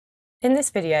In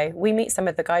this video, we meet some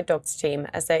of the Guide Dogs team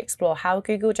as they explore how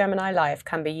Google Gemini Live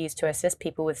can be used to assist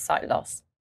people with sight loss.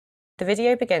 The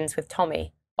video begins with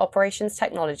Tommy, Operations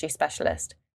Technology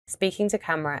Specialist, speaking to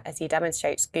camera as he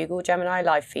demonstrates Google Gemini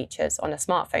Live features on a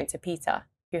smartphone to Peter,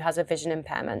 who has a vision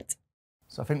impairment.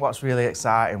 So I think what's really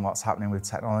exciting, what's happening with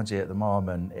technology at the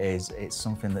moment, is it's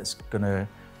something that's going to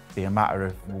be a matter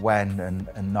of when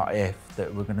and not if,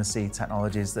 that we're going to see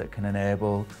technologies that can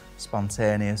enable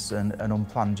spontaneous and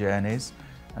unplanned journeys.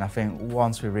 And I think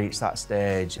once we reach that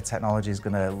stage, technology is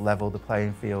going to level the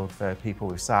playing field for people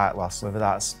with sight loss, whether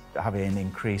that's having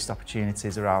increased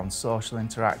opportunities around social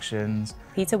interactions.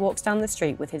 Peter walks down the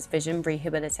street with his vision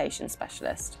rehabilitation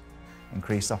specialist.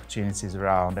 Increased opportunities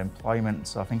around employment.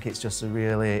 So I think it's just a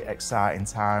really exciting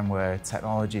time where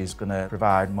technology is going to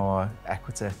provide more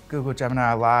equity. Google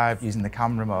Gemini Live using the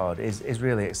camera mode is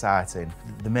really exciting.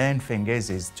 The main thing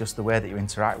is just the way that you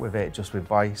interact with it, just with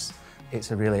voice.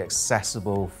 It's a really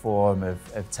accessible form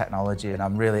of technology, and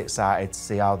I'm really excited to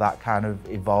see how that kind of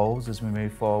evolves as we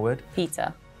move forward.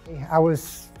 Peter. I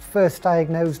was first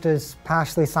diagnosed as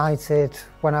partially sighted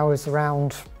when I was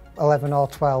around 11 or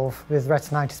 12 with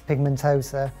retinitis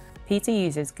pigmentosa. Peter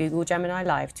uses Google Gemini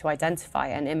Live to identify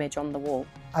an image on the wall.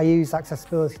 I use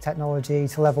accessibility technology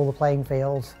to level the playing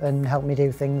field and help me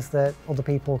do things that other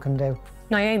people can do.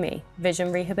 Naomi,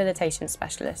 Vision Rehabilitation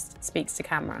Specialist, speaks to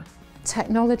camera.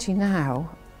 Technology now,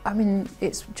 I mean,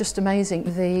 it's just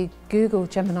amazing. The Google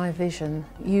Gemini Vision,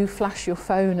 you flash your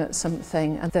phone at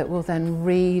something and that will then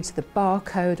read the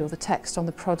barcode or the text on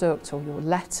the product or your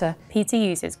letter. Peter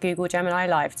uses Google Gemini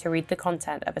Live to read the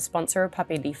content of a Sponsor a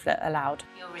Puppy leaflet aloud.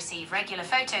 You'll receive regular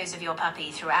photos of your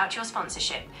puppy throughout your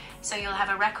sponsorship, so you'll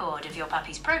have a record of your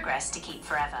puppy's progress to keep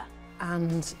forever.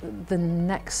 And the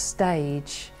next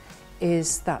stage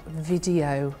is that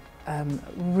video,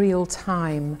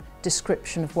 real-time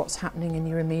description of what's happening in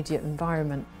your immediate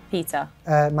environment. Peter.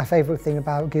 My favourite thing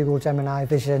about Google Gemini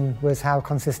Vision was how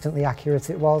consistently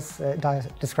accurate it was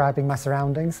at describing my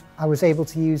surroundings. I was able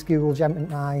to use Google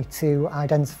Gemini to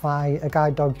identify a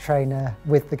guide dog trainer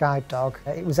with the guide dog.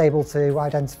 It was able to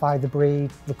identify the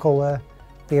breed, the colour,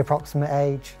 the approximate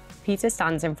age. Peter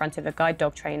stands in front of a guide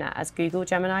dog trainer as Google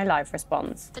Gemini Live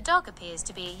responds. The dog appears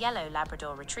to be a yellow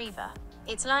Labrador retriever.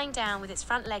 It's lying down with its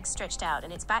front legs stretched out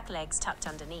and its back legs tucked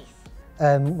underneath.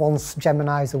 Once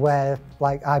Gemini's aware,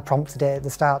 like I prompted it at the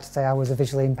start to say I was a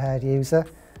visually impaired user,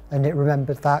 and it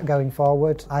remembered that going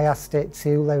forward. I asked it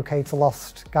to locate a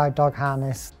lost guide dog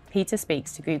harness. Peter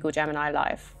speaks to Google Gemini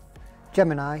Live.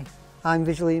 Gemini, I'm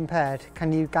visually impaired.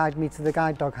 Can you guide me to the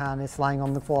guide dog harness lying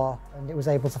on the floor? And it was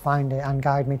able to find it and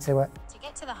guide me to it. To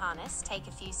get to the harness, take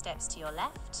a few steps to your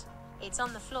left. It's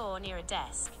on the floor near a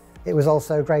desk. It was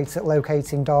also great at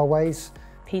locating doorways.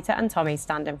 Peter and Tommy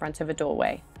stand in front of a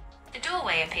doorway. The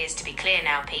doorway appears to be clear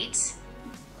now, Pete.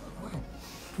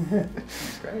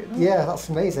 Great. Yeah, that's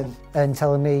amazing. And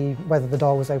telling me whether the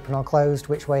door was open or closed,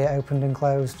 which way it opened and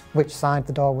closed, which side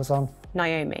the door was on.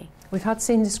 Naomi. We've had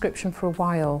scene description for a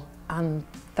while and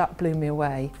that blew me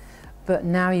away. But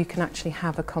now you can actually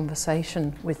have a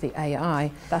conversation with the AI.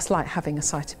 That's like having a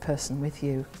sighted person with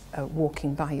you,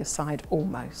 walking by your side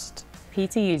almost.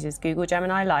 Peter uses Google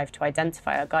Gemini Live to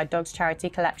identify a Guide Dogs charity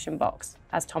collection box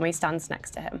as Tommy stands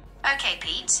next to him. Okay,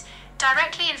 Pete.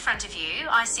 Directly in front of you,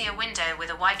 I see a window with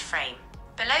a white frame.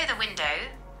 Below the window,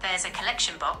 there's a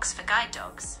collection box for guide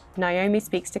dogs. Naomi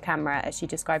speaks to camera as she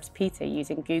describes Peter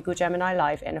using Google Gemini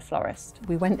Live in a florist.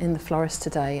 We went in the florist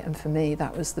today, and for me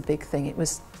that was the big thing. It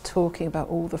was talking about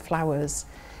all the flowers.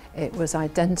 It was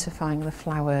identifying the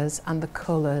flowers and the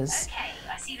colours. Okay,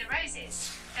 I see the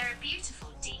roses. They're a beautiful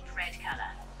deep red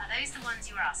colour. Are those the ones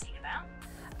you were asking about?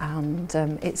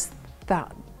 And it's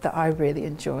that I really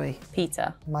enjoy.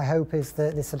 Peter. My hope is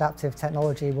that this adaptive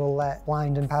technology will let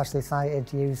blind and partially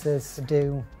sighted users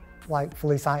do like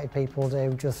fully sighted people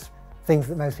do, just things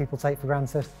that most people take for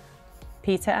granted.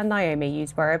 Peter and Naomi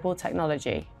use wearable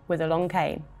technology with a long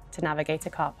cane to navigate a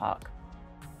car park.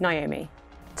 Naomi.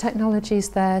 Technology is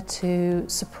there to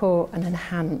support and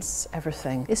enhance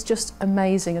everything. It's just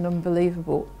amazing and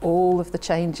unbelievable, all of the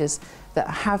changes that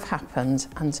have happened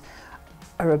and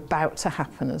are about to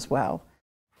happen as well.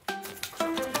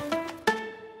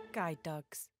 Guide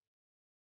Dogs.